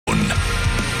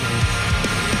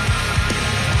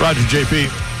Roger JP,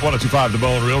 102.5 The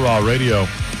Bone, Real Raw Radio.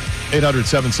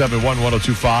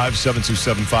 800-771-1025,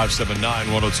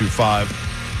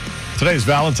 727-579-1025. Today's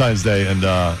Valentine's Day, and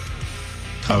I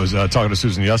was talking to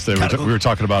Susan yesterday. We were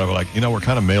talking about it. We're like, we're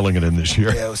kind of mailing it in this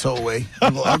year. Yeah, so are we.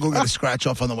 I'll go get a scratch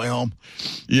off on the way home.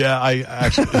 Yeah, I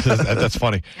actually, that's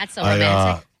funny. That's so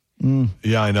romantic.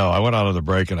 Yeah, I know. I went out on the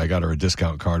break, and I got her a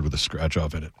discount card with a scratch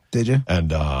off in it. Did you?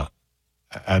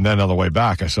 And then on the way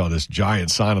back, I saw this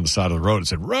giant sign on the side of the road. It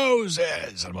said,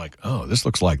 Roses. I'm like, oh, this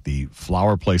looks like the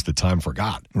flower place that time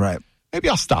forgot. Right. Maybe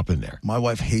I'll stop in there. My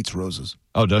wife hates roses.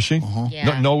 Oh, does she? Uh-huh.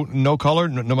 Yeah. No color?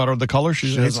 No matter the color?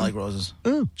 She doesn't like roses.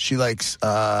 Oh. She likes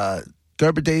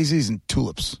Gerber daisies and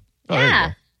tulips. Oh, there you Yeah.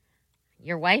 go.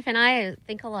 Your wife and I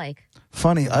think alike.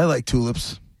 Funny, I like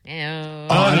tulips. Ew.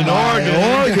 On an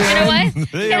organ. You know what?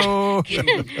 Ew.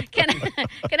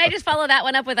 Can I just follow that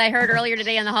one up with I heard earlier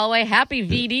today in the hallway? Happy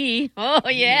VD. Oh,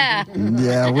 yeah.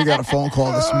 Yeah, we got a phone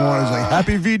call this morning. It's like,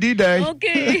 Happy VD Day.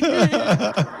 Okay.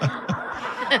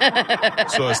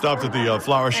 So I stopped at the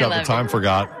flower shop love that time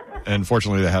forgot, and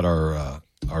fortunately they had our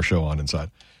show on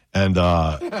inside. And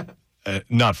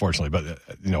not fortunately, but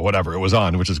whatever, it was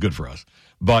on, which is good for us.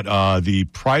 But the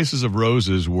prices of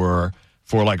roses were,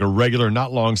 for like a regular,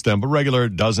 not long stem, but regular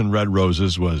dozen red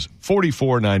roses, was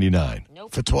 $44.99.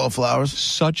 Nope. For 12 flowers?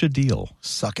 Such a deal.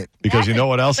 Suck it. Because you know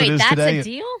what else it is today? That's a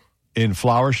deal? In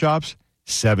flower shops?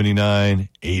 $79,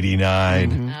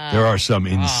 $89. There are some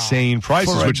insane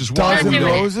prices, For a which is why dozen we don't.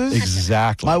 roses?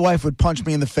 Exactly. My wife would punch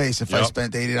me in the face if I Yep.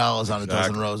 spent $80 on a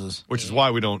dozen roses. Which is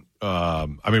why we don't.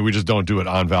 We just don't do it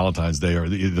on Valentine's Day or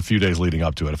the few days leading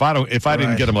up to it. If I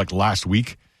didn't get them like last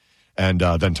week, and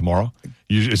then tomorrow,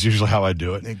 it's usually how I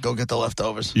do it. They go get the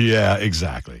leftovers. Yeah,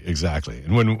 exactly.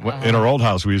 And when in our old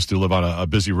house, we used to live on a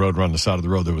busy road. Around the side of the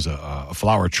road, there was a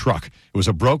flower truck. It was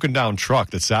a broken down truck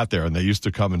that sat there, and they used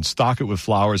to come and stock it with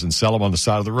flowers and sell them on the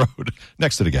side of the road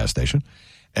next to the gas station.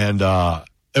 And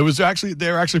they were actually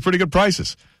pretty good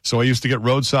prices. So I used to get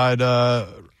roadside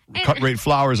cut rate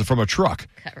flowers from a truck.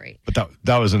 Cut rate. But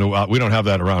that was we don't have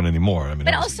that around anymore. I mean,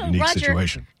 But it was also, a unique Roger,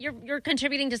 situation. you're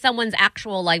contributing to someone's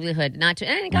actual livelihood, not to.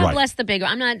 And God Right. bless the bigger.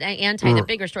 I'm not anti the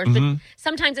bigger stores, but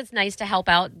sometimes it's nice to help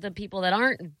out the people that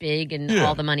aren't big and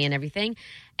all the money and everything.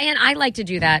 And I like to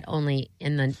do that only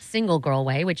in the single girl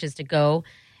way, which is to go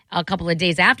a couple of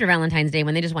days after Valentine's Day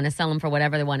when they just want to sell them for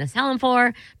whatever they want to sell them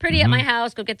for. Pretty at my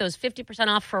house, go get those 50%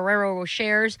 off Ferrero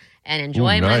Rochers and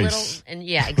enjoy my nice.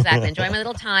 little enjoy my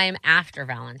little time after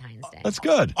Valentine's Day. That's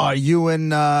good. Are you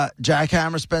and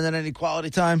Jackhammer spending any quality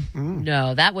time?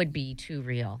 No, that would be too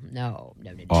real. No.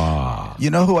 You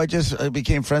know who I just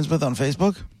became friends with on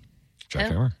Facebook?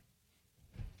 Jackhammer?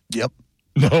 Yep.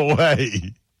 No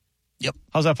way. Yep.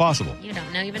 How's that possible? You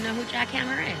don't even know who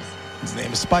Jackhammer is. His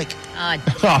name is Spike.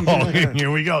 Oh,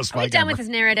 here we go, Are we Spike. done with this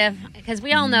narrative? Because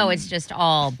we all know it's just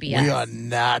all BS. We are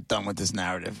not done with this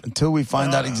narrative. Until we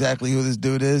find out exactly who this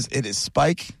dude is, it is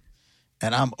Spike,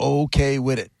 and I'm okay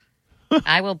with it.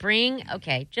 I will bring,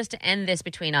 just to end this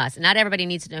between us. Not everybody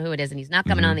needs to know who it is, and he's not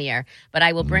coming on the air. But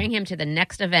I will bring him to the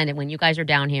next event, and when you guys are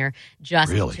down here,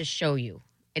 just to show you.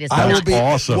 It is I will be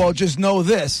awesome. Well, just know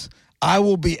this. I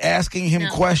will be asking him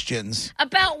questions.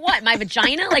 About what? My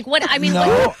vagina? Like what? I mean,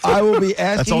 No, I will be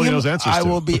asking That's all he him. knows answers I to.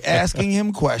 will be asking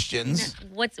him questions he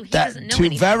that doesn't know to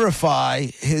anything. verify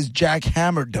his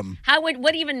jackhammerdom.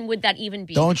 What even would that even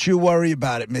be? Don't you worry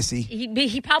about it, Missy.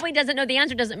 He probably doesn't know the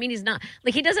answer. Doesn't mean he's not.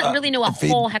 Like he doesn't really know a if he-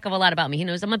 whole heck of a lot about me. He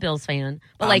knows I'm a Bills fan,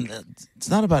 but It's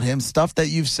not about him. Stuff that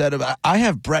you've said about. I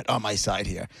have Brett on my side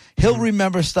here. He'll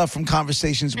remember stuff from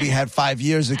conversations we had 5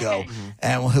 years ago,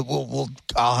 and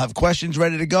I'll have questions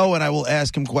ready to go, and I will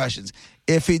ask him questions.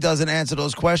 If he doesn't answer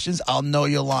those questions, I'll know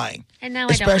you're lying. And now I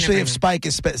don't especially wanna if Spike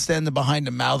is standing behind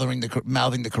him, mouthing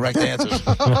the correct answers.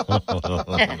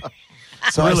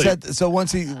 So Really? I said. So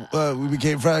once we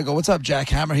became friends, I go, "What's up,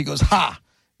 Jackhammer?" He goes, "Ha!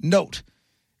 Note,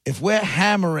 if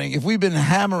we've been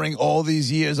hammering all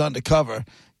these years undercover,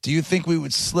 do you think we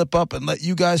would slip up and let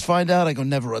you guys find out?" I go,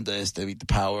 "Never underestimate the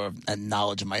power and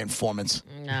knowledge of my informants."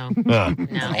 no, Yeah. no, All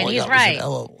and I he's got was right.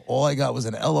 all I got was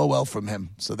an LOL from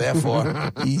him. So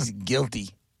therefore, he's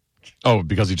guilty. Oh,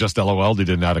 because he just LOL'd, he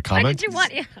didn't add a Why comment? did you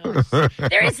want?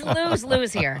 There is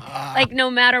lose here. Like no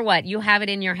matter what, you have it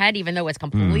in your head, even though it's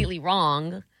completely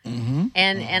wrong. Mm-hmm.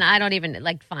 And I don't even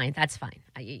fine. That's fine.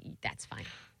 That's fine.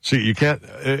 See, you can't,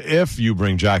 if you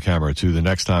bring Jackhammer to the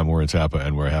next time we're in Tampa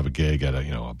and we have a gig at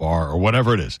a bar or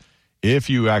whatever it is, if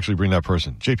you actually bring that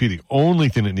person, JP, the only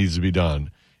thing that needs to be done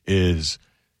is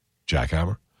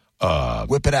Jackhammer.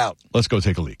 Whip it out. Let's go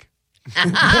take a leak.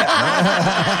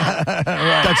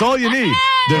 That's all you need.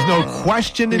 There's no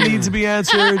question that needs to be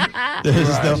answered.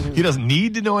 He doesn't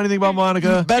need to know anything about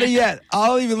Monica. Better yet,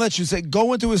 I'll even let you say,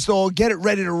 go into a stall, get it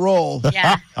ready to roll.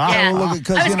 Yeah.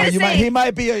 Because he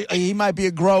might be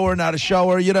a grower, not a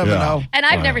shower. You never know. And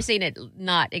I've never seen it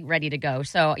not ready to go.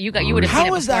 So you would have seen it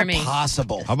How is before that me.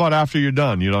 possible? How about after you're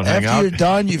done? You don't hang out? After you're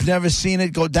done, you've never seen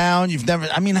it go down.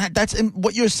 That's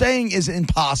what you're saying is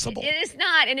impossible. It is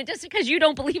not, and just because you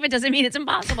don't believe it doesn't mean it's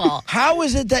impossible. How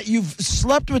is it that you've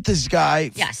slept with this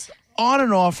guy? Yes. On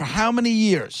and off for how many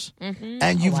years?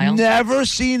 And you've never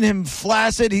seen him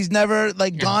flaccid. He's never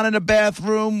gone in a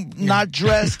bathroom, not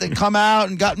dressed, and come out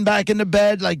and gotten back into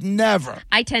bed. Never.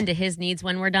 I tend to his needs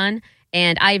when we're done,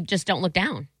 and I just don't look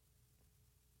down.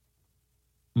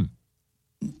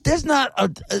 There's not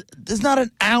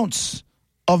an ounce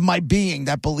of my being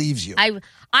that believes you.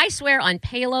 I swear on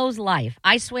Palo's life.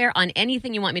 I swear on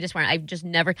anything you want me to swear on. I've just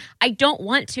never. I don't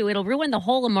want to. It'll ruin the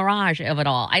whole mirage of it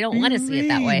all. I don't want to see it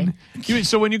that way.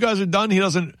 So when you guys are done, he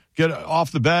doesn't get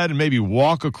off the bed and maybe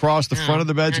walk across the front of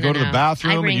the bed to go to the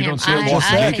bathroom, and you don't see him walk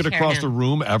naked across the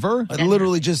room ever? I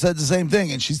literally just said the same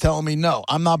thing, and she's telling me no.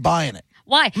 I'm not buying it.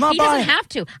 Why? He doesn't have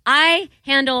to. I'm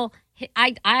the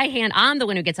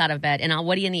one who gets out of bed, and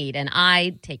what do you need? And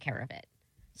I take care of it.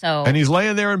 So. And he's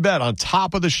laying there in bed on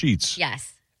top of the sheets. Yes.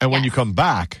 And when you come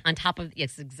back, on top of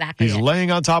exactly, he's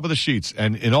laying on top of the sheets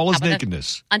and in all his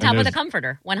nakedness, on top of the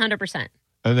comforter, 100%.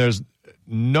 And there's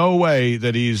no way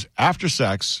that he's after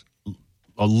sex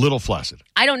a little flaccid.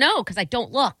 I don't know because I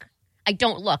don't look.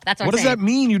 That's what does that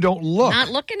mean? You don't look? Not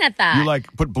looking at that. You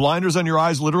put blinders on your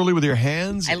eyes, literally with your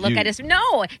hands. I look at it.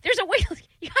 No, there's a way.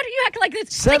 How do you act like this?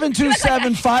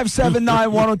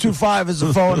 727-579-1025 is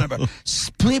the phone number.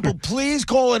 People, please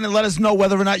call in and let us know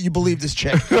whether or not you believe this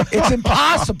chick. It's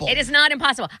impossible. It is not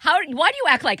impossible. Why do you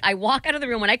act like I walk out of the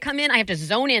room when I come in? I have to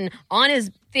zone in on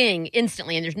his thing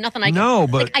instantly, and there's nothing I can. No,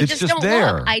 but I it's just just don't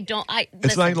there. look. I don't.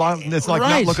 It's like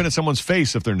not looking at someone's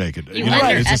face if they're naked. You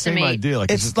it's the same idea.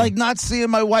 It's like not seeing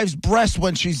my wife's breast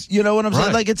when she's. You know what I'm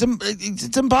saying? It's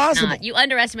impossible. Nah, you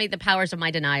underestimate the powers of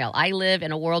my denial. I live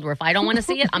in a world where if I don't want to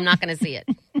see it, I'm not going to see it.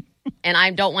 And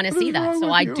I don't want to see that,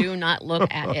 so I do not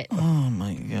look at it. Oh,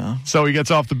 my God. So he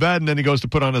gets off the bed, and then he goes to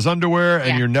put on his underwear,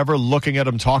 and you're never looking at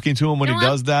him, talking to him when he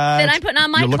does that. Then I'm putting on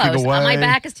my clothes. My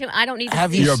back is too... I don't need to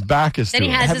see. Your back is too... Then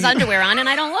he has his underwear on, and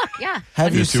I don't look. Yeah.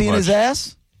 Have you seen his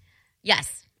ass?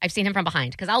 Yes. I've seen him from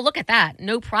behind, because I'll look at that.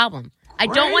 No problem. I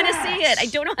don't want to see it. I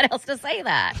don't know what else to say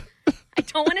that. I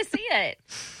don't want to see it.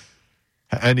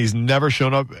 And he's never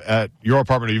shown up at your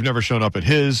apartment, or you've never shown up at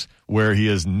his, where he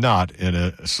is not in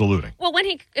a saluting. Well, when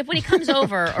he comes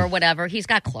over or whatever, he's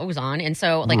got clothes on, and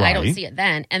so I don't see it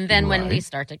then. And then when we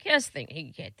start to kiss,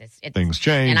 things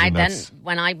change. And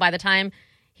by the time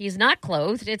he's not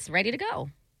clothed, it's ready to go.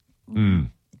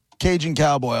 Cajun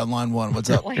Cowboy on line 1. What's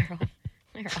up? Where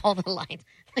are all the lines?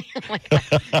 Oh my God.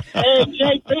 Hey,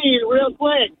 JP, real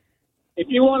quick, if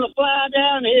you want to fly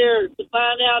down here to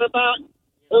find out about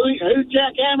who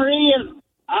Jack Hammer is,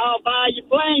 I'll buy you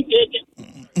plane ticket.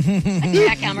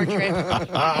 Jack Hammer trip.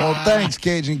 Well, thanks,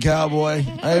 Cajun Cowboy.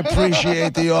 I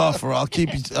appreciate the offer. I'll keep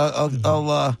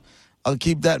I'll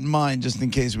keep that in mind just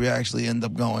in case we actually end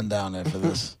up going down there for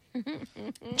this.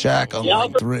 Jack on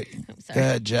line 3. Go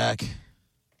ahead, Jack.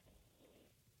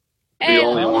 Hey, the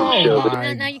only one show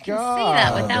now you can say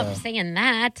that without saying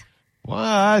that.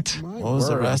 What? What was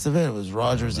the rest of it? It was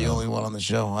Roger's the only one on the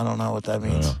show. I don't know what that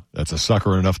means. That's a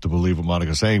sucker enough to believe what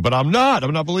Monica's saying, but I'm not.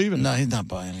 I'm not believing. No, he's not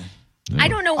buying it. I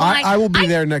don't know why. I will be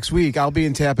there next week. I'll be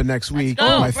in Tampa next week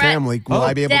with my family. Will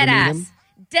I be able to meet him?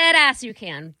 Dead ass you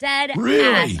can. Dead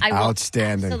really? ass. I will.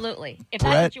 Outstanding. Absolutely. If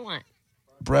that's what you want.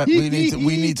 Brett, we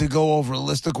need to go over a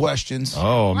list of questions.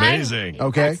 Oh, amazing.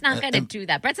 Okay. Brett's not going to do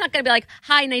that. Brett's not going to be like,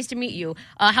 hi, nice to meet you.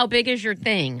 How big is your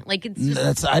thing? Like, it's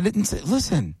just... I didn't say,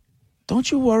 listen, don't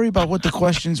you worry about what the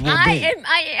questions will be.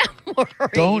 I am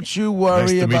worried. Don't you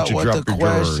worry about what the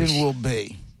question drawers. will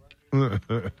be.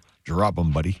 Drop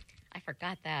them, buddy. I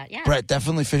forgot that. Yeah. Brett,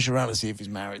 definitely fish around to see if he's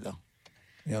married, though.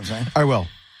 You know what I'm saying? I will.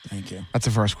 Thank you. That's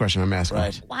the first question I'm asking.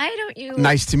 Right. Why don't you...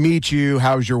 Nice to meet you.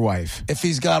 How's your wife? If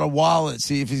he's got a wallet,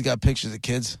 see if he's got pictures of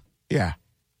kids. Yeah.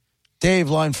 Dave,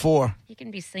 line 4. He can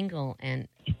be single and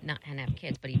not have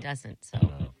kids, but he doesn't, so...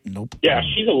 Nope. Yeah,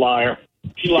 she's a liar.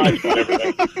 She lies about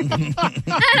everything. And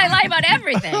I lie about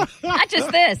everything. Not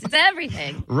just this. It's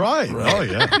everything. Right. Oh,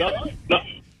 yeah.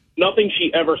 Nothing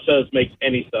she ever says makes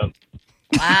any sense.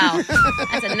 Wow.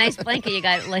 That's a nice blanket you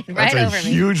got laid right over me. That's a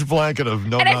huge blanket of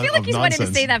And I feel like he's nonsense. wanted to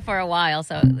say that for a while,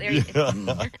 so there you go. I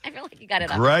feel like you got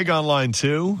it up. Greg on line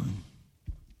 2.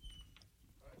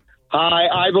 Hi,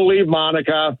 I believe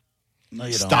Monica. No,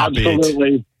 you don't. Stop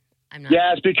Absolutely. I'm not.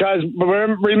 Yes, because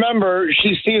remember,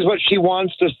 she sees what she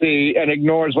wants to see and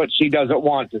ignores what she doesn't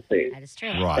want to see. That is true.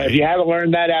 Right. If you haven't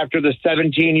learned that after the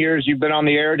 17 years you've been on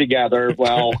the air together,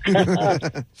 well.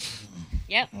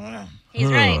 Yep. He's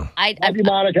right. Love you,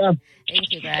 Monica.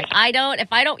 Thank you, Greg.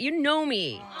 You know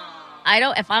me.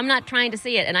 If I'm not trying to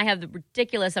see it and I have the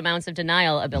ridiculous amounts of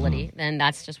denial ability, then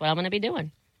that's just what I'm going to be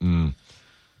doing.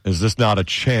 Is this not a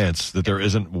chance that there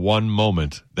isn't one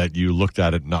moment that you looked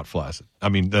at it not flaccid? I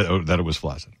mean, that it was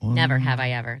flaccid. Never have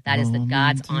I ever. That is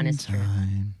God's honest truth.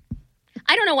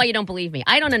 I don't know why you don't believe me.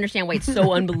 I don't understand why it's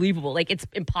so unbelievable. Like, it's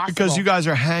impossible. Because you guys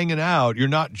are hanging out. You're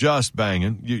not just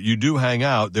banging. You do hang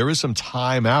out. There is some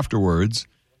time afterwards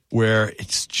where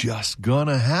it's just going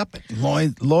to happen.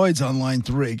 Lloyd's on line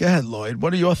 3. Go ahead, Lloyd.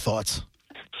 What are your thoughts?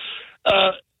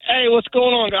 Hey, what's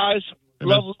going on, guys?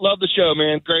 Love the show,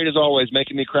 man. Great as always,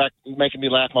 making me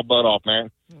laugh my butt off, man.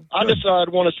 I just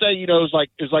want to say,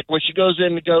 it's like when she goes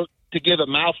in to give it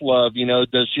mouth love,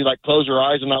 does she like close her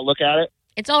eyes and not look at it?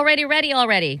 It's already ready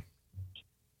already.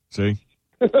 See?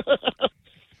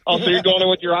 Oh, so you're going in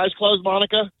with your eyes closed,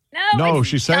 Monica? No,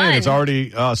 she's saying done. it's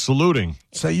already saluting.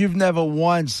 So you've never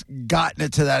once gotten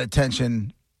it to that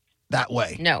attention that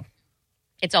way? No.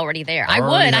 It's already there. Already I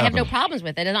would. happened. I have no problems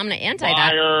with it. I'm going to anti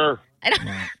that. Liar. I don't.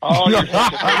 Oh, you're such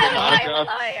a Why Monica. would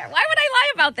I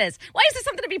lie about this? Why is this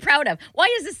something to be proud of?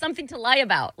 Why is this something to lie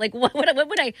about? Like, what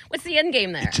would I? What's the end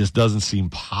game there? It just doesn't seem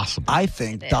possible. I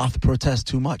think doth protest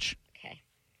too much.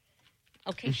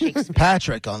 Okay, Shakespeare.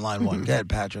 Patrick on line 1. Go ahead,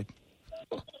 Patrick.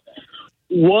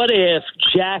 What if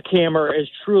Jackhammer is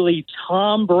truly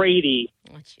Tom Brady?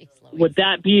 Oh, geez, Louise. Would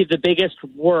that be the biggest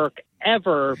work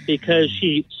ever because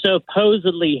she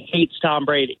supposedly hates Tom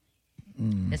Brady?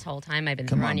 This whole time I've been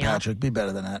Come throwing on, you off. Patrick. Be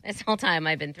better than that. This whole time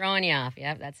I've been throwing you off.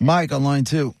 Yep, that's it. Mike on line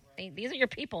 2. These are your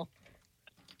people.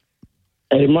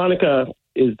 Hey, Monica,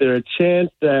 is there a chance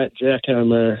that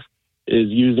Jackhammer is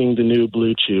using the new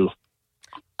Blue Chew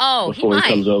Oh, before he he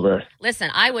comes might. over? Listen,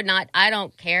 I would not. I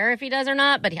don't care if he does or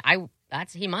not, but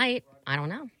he might. I don't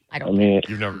know. I I don't. mean,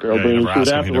 You've never- girl yeah, you bringing never food asked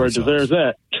him, he never afterwards tells. deserves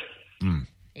that.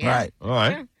 Yeah, Right. All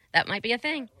right. sure. That might be a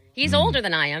thing. He's older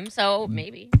than I am, so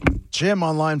maybe. Jim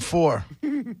on line 4.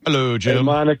 Hello, Hey, Jim.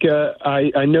 Monica,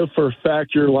 I know for a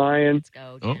fact you're lying Let's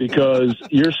go. Oh. because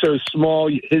you're so small,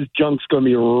 his junk's going to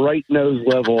be right nose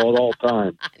level at all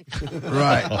times.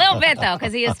 Right. A little bit though,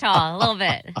 because he is tall. A little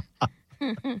bit.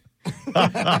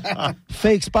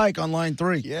 Fake Spike on line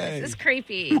 3. This is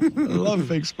creepy. I love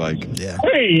fake Spike. Yeah.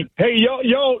 Hey,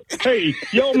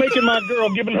 y'all making my girl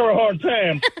giving her a hard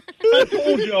time. I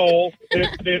told y'all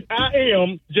that I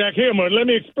am Jack Hammer. Let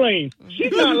me explain.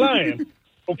 She's not lying,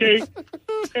 okay?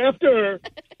 After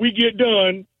we get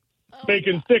done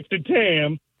making sexy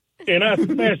tam and I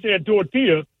smash that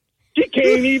tortilla, she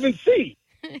can't even see.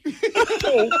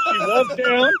 So she walks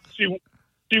down,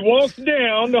 she walks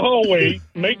down the hallway,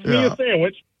 makes me a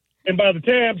sandwich, and by the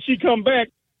time she come back,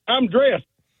 I'm dressed.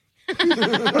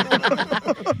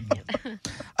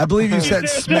 I believe you said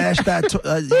smash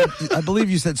that. I believe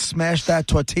you said smash that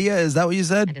tortilla. Is that what you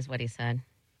said? That is what he said.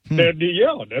 Yeah,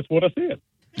 that's what I said.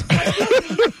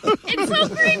 It's so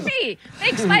creepy.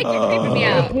 Fake Spike, you're creeping me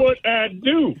That's out. what I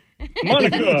do.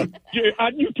 Monica,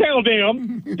 you tell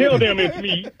them it's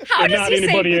me How and does not he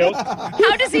anybody say? else.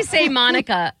 How does he say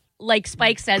Monica? Like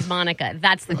Spike says Monica.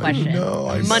 That's the question.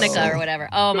 Monica or whatever.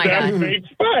 Oh my That's god. fake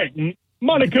Spike.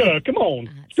 Monica, come on.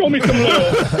 Show me some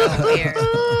love. So weird.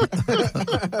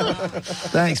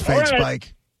 Thanks, Fake All right.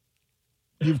 Spike.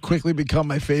 You've quickly become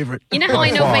my favorite. You know how By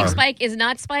I know far. Fake Spike is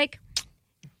not Spike?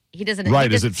 He doesn't. Right.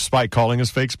 He Is just- it Spike calling us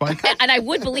fake Spike? And I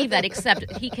would believe that, except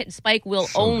Spike will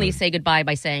only say goodbye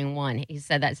by saying one. He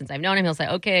said that since I've known him. He'll say,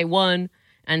 "Okay, one,"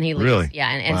 and he leaves. Really? Yeah,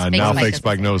 and Wow, Fake now Spike fake doesn't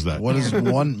Spike say knows that. What does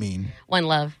one mean? one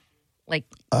love. Like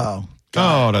Oh.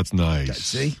 Oh, that's nice.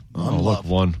 See? Oh, One look, love.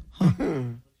 one.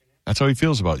 That's how he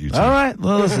feels about you two. All right.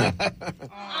 Well, listen.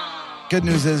 Good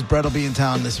news is Brett will be in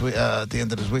town this week, at the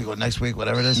end of this week or next week,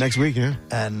 whatever it is. Next week, yeah.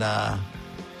 And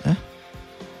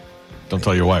Don't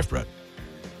tell your wife, Brett.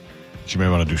 She may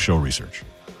want to do show research.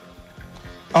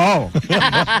 Oh,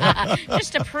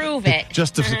 just to prove it.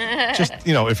 Just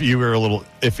if you were a little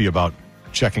iffy about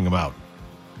checking him out.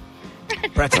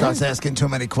 Brett starts asking too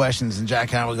many questions, and Jack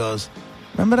Hammer goes,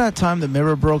 "Remember that time the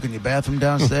mirror broke in your bathroom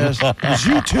downstairs? Was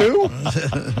you too?"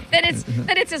 Then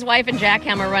it's his wife and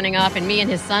Jackhammer running off, and me and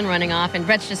his son running off, and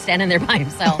Brett's just standing there by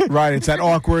himself. right. It's that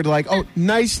awkward, like, oh,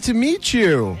 nice to meet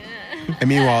you. And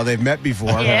meanwhile, they've met before.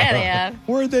 Yeah, they have.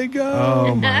 Where'd they go?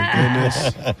 Oh, my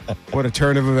goodness. What a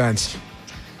turn of events.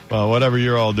 Well, whatever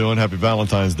you're all doing, happy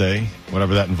Valentine's Day,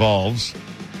 whatever that involves.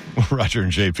 Roger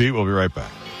and JP, we'll be right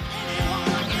back.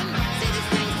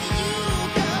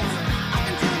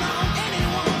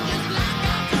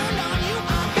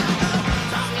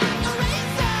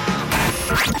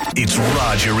 It's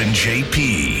Roger and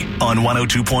JP on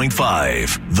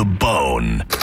 102.5 The Bone.